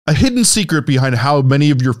a hidden secret behind how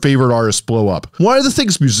many of your favorite artists blow up. One of the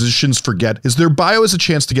things musicians forget is their bio is a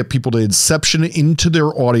chance to get people to inception into their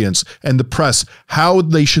audience and the press how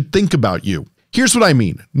they should think about you. Here's what I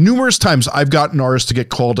mean. Numerous times I've gotten artists to get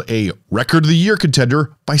called a Record of the Year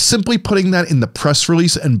contender by simply putting that in the press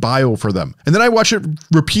release and bio for them. And then I watch it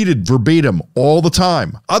repeated verbatim all the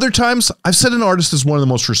time. Other times I've said an artist is one of the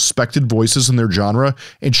most respected voices in their genre,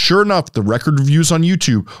 and sure enough, the record reviews on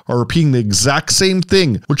YouTube are repeating the exact same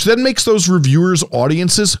thing, which then makes those reviewers'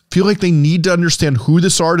 audiences feel like they need to understand who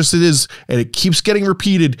this artist is, and it keeps getting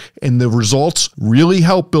repeated, and the results really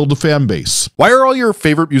help build a fan base. Why are all your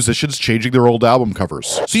favorite musicians changing their old album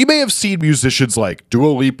covers? So you may have seen musicians like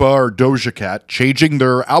Dua Lipa or Doja Cat changing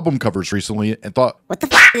their album covers recently and thought, what the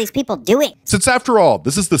f are these people doing? Since after all,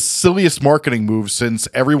 this is the silliest marketing move since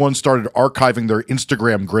everyone started archiving their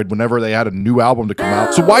Instagram grid whenever they had a new album to come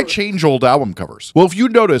out. So why change old album covers? Well, if you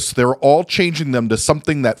notice, they're all changing them to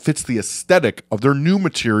something that fits the aesthetic of their new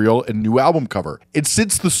material and new album cover. And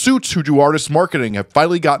since the suits who do artist marketing have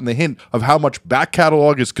finally gotten the hint of how much back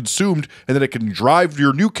catalog is consumed and that it can drive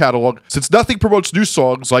your new catalog, since nothing promotes new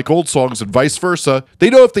songs like old songs and vice versa, they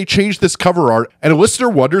know if they change this cover art and a listener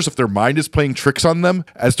wonders if their mind is playing tricks on them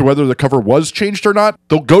as to whether the cover was changed or not,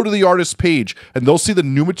 they'll go to the artist's page and they'll see the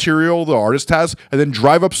new material the artist has and then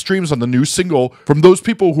drive up streams on the new single from those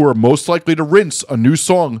people who are most likely to rinse a new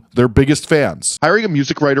song, their biggest fans. Hiring a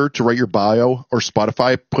music writer to write your bio or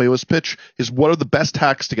Spotify playlist pitch is one of the best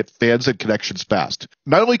hacks to get fans and connections fast.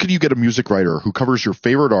 Not only can you get a music writer who covers your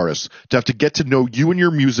favorite artists to have to get to know you and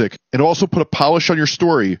your music and also put a polish on your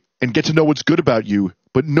story and get to know what's good about you,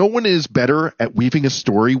 but no one is better at weaving a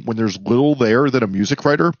story when there's little there than a music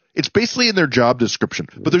writer. It's basically in their job description,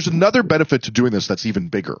 but there's another benefit to doing this that's even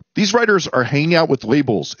bigger. These writers are hanging out with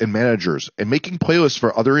labels and managers and making playlists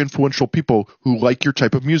for other influential people who like your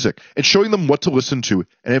type of music and showing them what to listen to.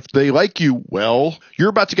 And if they like you, well, you're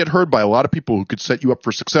about to get heard by a lot of people who could set you up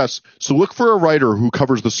for success. So look for a writer who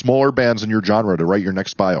covers the smaller bands in your genre to write your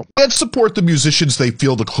next bio. And support the musicians they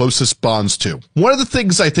feel the closest bonds to. One of the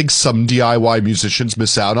things I think some DIY musicians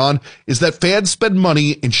miss out on is that fans spend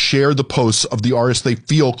money and share the posts of the artists they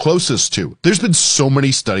feel closest to. There's been so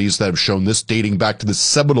many studies that have shown this, dating back to the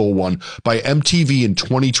seminal one by MTV in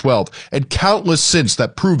 2012 and countless since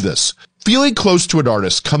that prove this. Feeling close to an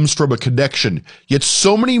artist comes from a connection, yet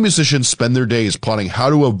so many musicians spend their days plotting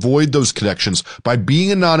how to avoid those connections by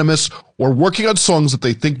being anonymous or working on songs that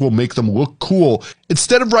they think will make them look cool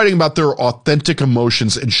instead of writing about their authentic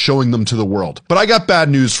emotions and showing them to the world. But I got bad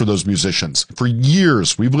news for those musicians. For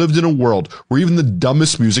years, we've lived in a world where even the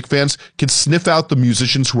dumbest music fans can sniff out the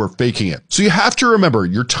musicians who are faking it. So you have to remember,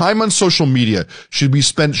 your time on social media should be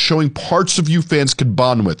spent showing parts of you fans can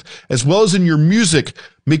bond with, as well as in your music,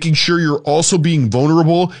 making sure you're also being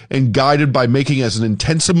vulnerable and guided by making as an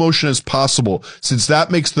intense emotion as possible, since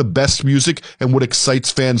that makes the best music and what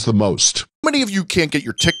excites fans the most. Many of you can't get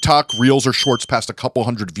your TikTok, Reels, or Shorts past a couple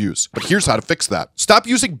hundred views, but here's how to fix that. Stop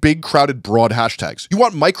using big, crowded, broad hashtags. You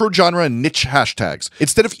want micro-genre and niche hashtags.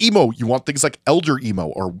 Instead of emo, you want things like elder emo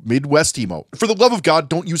or Midwest emo. For the love of God,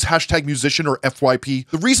 don't use hashtag musician or FYP.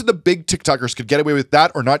 The reason the big TikTokers could get away with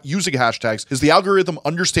that or not using hashtags is the algorithm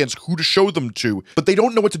understands who to show them to, but they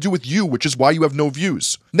don't know what to do with you, which is why you have no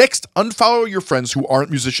views. Next, unfollow your friends who aren't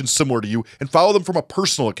musicians similar to you and follow them from a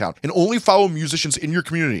personal account, and only follow musicians in your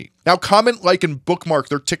community. Now comment, like, and bookmark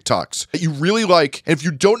their TikToks that you really like, and if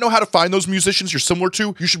you don't know how to find those musicians you're similar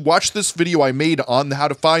to, you should watch this video I made on how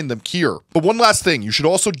to find them here. But one last thing, you should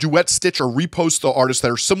also duet, stitch, or repost the artists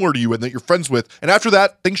that are similar to you and that you're friends with, and after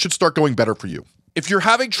that, things should start going better for you. If you're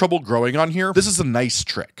having trouble growing on here, this is a nice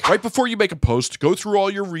trick. Right before you make a post, go through all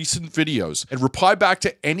your recent videos and reply back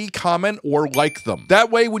to any comment or like them.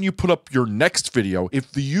 That way, when you put up your next video,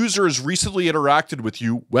 if the user has recently interacted with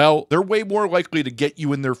you, well, they're way more likely to get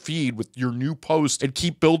you in their feed with your new post and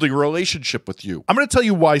keep building a relationship with you. I'm going to tell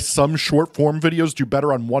you why some short form videos do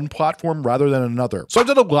better on one platform rather than another. So I've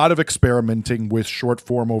done a lot of experimenting with short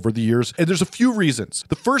form over the years, and there's a few reasons.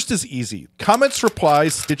 The first is easy. Comments,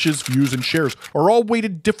 replies, stitches, views, and shares are all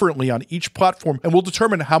weighted differently on each platform and will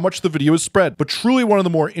determine how much the video is spread. But truly one of the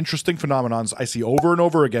more interesting phenomenons I see over and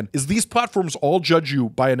over again is these platforms all judge you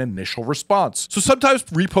by an initial response. So sometimes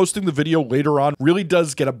reposting the video later on really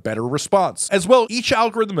does get a better response. As well, each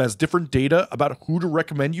algorithm has different data about who to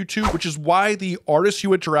recommend you to, which is why the artists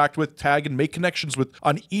you interact with, tag, and make connections with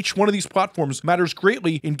on each one of these platforms matters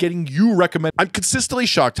greatly in getting you recommended. I'm consistently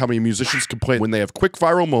shocked how many musicians complain when they have quick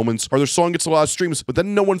viral moments or their song gets a lot of streams, but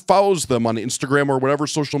then no one follows them on Instagram Instagram or whatever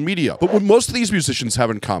social media. But what most of these musicians have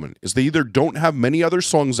in common is they either don't have many other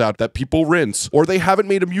songs out that people rinse, or they haven't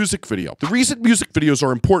made a music video. The reason music videos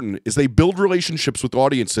are important is they build relationships with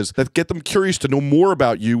audiences that get them curious to know more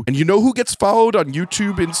about you. And you know who gets followed on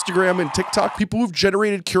YouTube, Instagram, and TikTok? People who've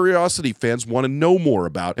generated curiosity fans want to know more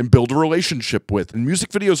about and build a relationship with. And music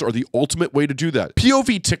videos are the ultimate way to do that.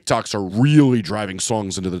 POV TikToks are really driving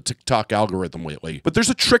songs into the TikTok algorithm lately, but there's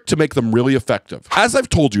a trick to make them really effective. As I've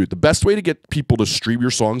told you, the best way to get people to stream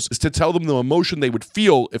your songs is to tell them the emotion they would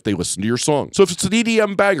feel if they listen to your song. So if it's an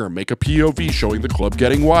EDM banger, make a POV showing the club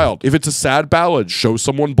getting wild. If it's a sad ballad, show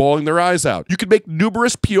someone bawling their eyes out. You can make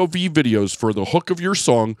numerous POV videos for the hook of your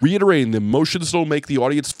song, reiterating the emotions it'll make the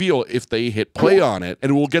audience feel if they hit play on it,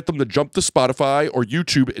 and it will get them to jump to Spotify or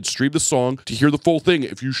YouTube and stream the song to hear the full thing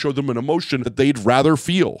if you show them an emotion that they'd rather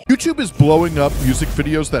feel. YouTube is blowing up music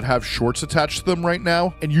videos that have shorts attached to them right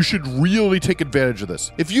now, and you should really take advantage of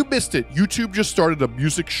this. If you missed it, YouTube just started a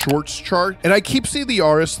music shorts chart, and I keep seeing the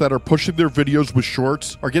artists that are pushing their videos with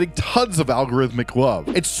shorts are getting tons of algorithmic love.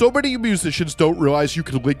 And so many musicians don't realize you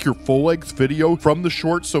can link your full-length video from the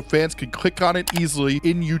short so fans can click on it easily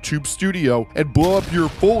in YouTube Studio and blow up your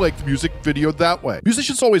full-length music video that way.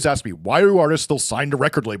 Musicians always ask me, why do artists still sign to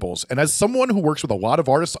record labels? And as someone who works with a lot of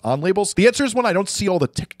artists on labels, the answer is one I don't see all the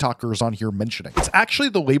TikTokers on here mentioning. It's actually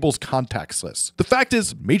the label's contacts list. The fact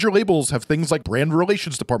is, major labels have things like brand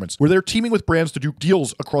relations departments where they're teaming with brands to do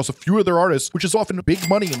deals across a few of their artists, which is often big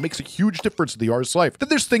money and makes a huge difference in the artist's life. Then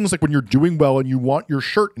there's things like when you're doing well and you want your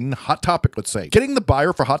shirt in Hot Topic, let's say. Getting the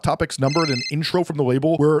buyer for Hot Topic's number and an intro from the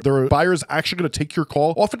label where their buyer is actually going to take your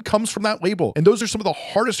call often comes from that label. And those are some of the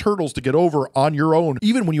hardest hurdles to get over on your own,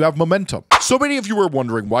 even when you have momentum. So many of you are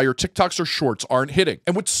wondering why your TikToks or shorts aren't hitting.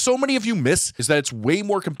 And what so many of you miss is that it's way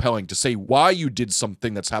more compelling to say why you did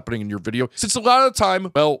something that's happening in your video, since a lot of the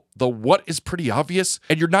time, well, the what is pretty obvious,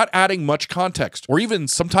 and you're not adding much context, or even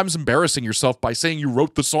sometimes embarrassing yourself by saying you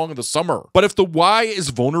wrote the song of the summer. But if the why is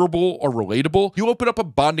vulnerable or relatable, you open up a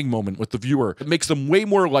bonding moment with the viewer that makes them way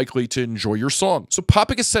more likely to enjoy your song. So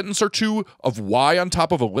popping a sentence or two of why on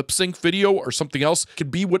top of a lip sync video or something else can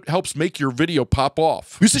be what helps make your video pop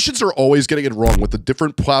off. Musicians are always getting it wrong with the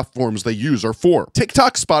different platforms they use are for.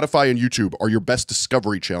 TikTok, Spotify, and YouTube are your best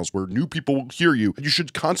discovery channels where new people will hear you, and you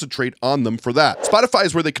should concentrate on them for that. Spotify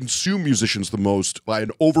is where they consume musicians the most by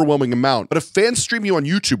an overwhelming amount, but if fans stream you on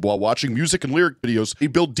YouTube while watching music and lyric videos, they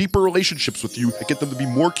build deeper relationships with you and get them to be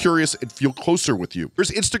more curious and feel closer with you.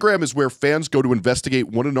 Whereas Instagram is where fans go to investigate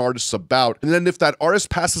what an artist's about, and then if that artist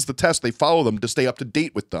passes the test, they follow them to stay up to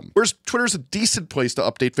date with them. Whereas Twitter is a decent place to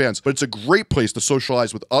update fans, but it's a great place to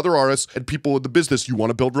socialize with other artists and people in the business you want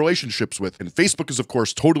to build relationships with. And Facebook is, of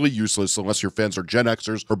course, totally useless unless your fans are Gen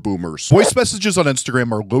Xers or boomers. Voice messages on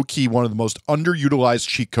Instagram are low-key one of the most underutilized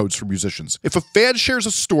cheat codes for musicians. If a fan shares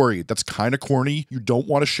a story that's kind of corny, you don't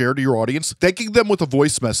want to share to your audience, thanking them with a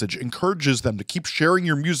voice message encourages them to keep sharing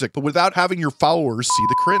your music, but without having your followers see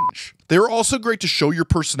the cringe. They are also great to show your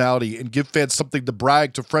personality and give fans something to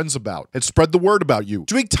brag to friends about and spread the word about you.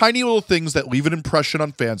 Doing tiny little things that leave an impression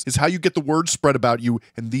on fans is how you get the word spread about you,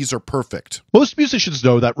 and these are perfect. Most musicians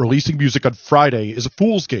know that releasing music on Friday is a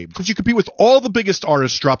fool's game because you compete with all the biggest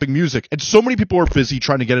artists dropping music, and so many people are busy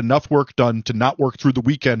trying to get enough work done to not work through the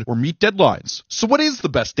weekend or meet deadlines. So what is the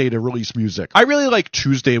best day to release music? I really like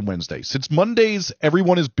Tuesday and Wednesday, since Mondays,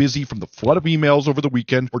 everyone is busy from the flood of emails over the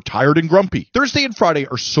weekend or tired and grumpy. Thursday and Friday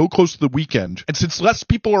are so close to the weekend, and since less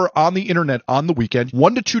people are on the internet on the weekend,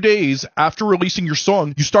 1 to 2 days after releasing your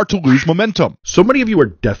song, you start to lose momentum. So many of you are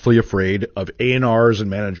deathly afraid of A&Rs and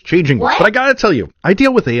managers changing, but I gotta tell you, I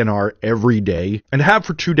deal with A&R every day and have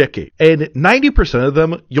for 2 decades, and 90% of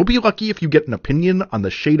them, you'll be lucky if you get an opinion on the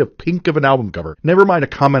shade of pink of an album cover, never mind a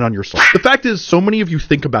comment on your song. The fact is, so many of you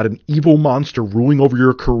think about an evil monster ruling over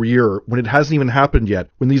your career when it hasn't even happened yet,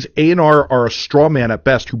 when these A&R are a straw man at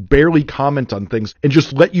best who barely comment on things and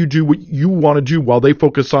just let you do what you want to do while they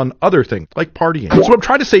focus on other things, like partying. So what I'm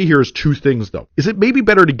trying to say here is 2 things, though. Is it maybe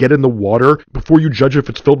better to get in the water before you judge if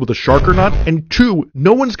it's filled with a shark or not? And 2,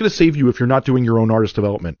 no one's going to save you if you're not doing your own artist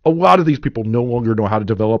development. A lot of these people no longer know how to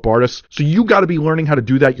develop artists, so you got to be learning how to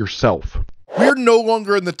do that yourself. We are no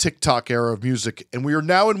longer in the TikTok era of music, and we are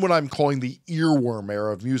now in what I'm calling the earworm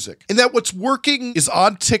era of music. And that what's working is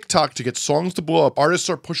on TikTok to get songs to blow up, artists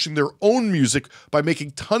are pushing their own music by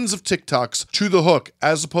making tons of TikToks to the hook,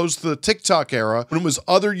 as opposed to the TikTok era when it was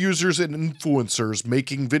other users and influencers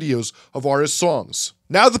making videos of artist songs.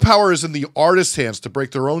 Now the power is in the artist's hands to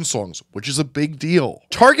break their own songs, which is a big deal.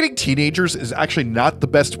 Targeting teenagers is actually not the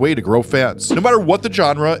best way to grow fans. No matter what the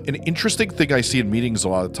genre, an interesting thing I see in meetings a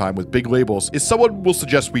lot of the time with big labels is someone will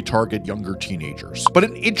suggest we target younger teenagers. But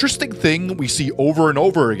an interesting thing we see over and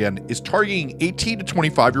over again is targeting 18 to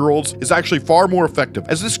 25-year-olds is actually far more effective,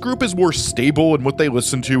 as this group is more stable in what they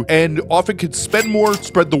listen to and often can spend more,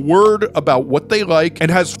 spread the word about what they like,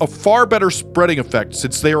 and has a far better spreading effect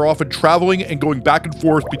since they are often traveling and going back and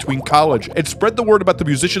forth between college, and spread the word about the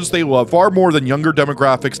musicians they love far more than younger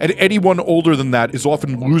demographics, and anyone older than that is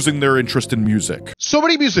often losing their interest in music. So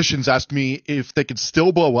many musicians ask me if they could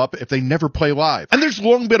still blow up if they never play live. And there's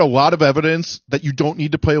long been a lot of evidence that you don't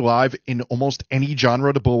need to play live in almost any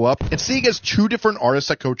genre to blow up. And seeing as two different artists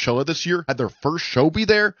at Coachella this year had their first show be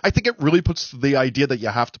there, I think it really puts the idea that you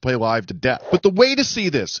have to play live to death. But the way to see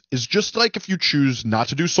this is just like if you choose not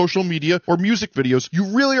to do social media or music videos, you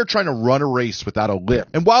really are trying to run a race without a limb.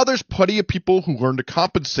 And while there's plenty of people who learn to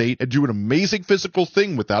compensate and do an amazing physical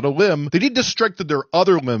thing without a limb, they need to strengthen their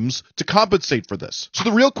other limbs to compensate for this. So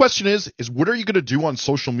the real question is what are you going to do on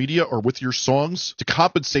social media or with your songs to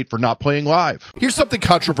compensate for not playing live? Here's something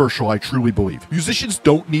controversial I truly believe. Musicians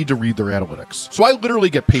don't need to read their analytics. So I literally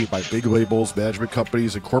get paid by big labels, management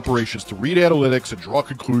companies, and corporations to read analytics and draw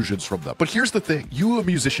conclusions from them. But here's the thing, you, a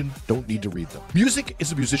musician, don't need to read them. Music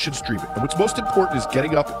is a musician's dream, and what's most important is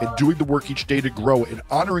getting up and doing the work each day to grow and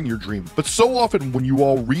honoring your dream. But so often when you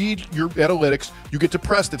all read your analytics, you get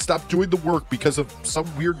depressed and stop doing the work because of some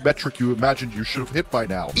weird metric you imagined you should have hit by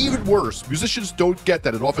now. Even worse, musicians don't get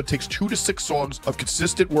that it often takes 2 to 6 songs of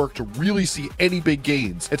consistent work to really see any big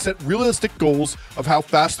gains and set realistic goals of how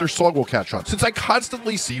fast their song will catch on. Since I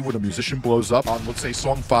constantly see when a musician blows up on, let's say,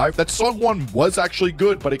 song 5, that song 1 was actually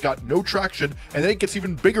good, but it got no traction, and then it gets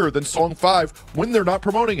even bigger than song 5 when they're not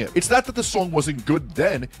promoting it. It's not that the song wasn't good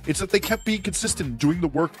then, it's that they kept being consistent doing the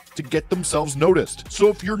work to get themselves noticed. So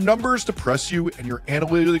if your numbers depress you and your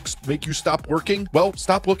analytics make you stop working, well,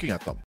 stop looking at them.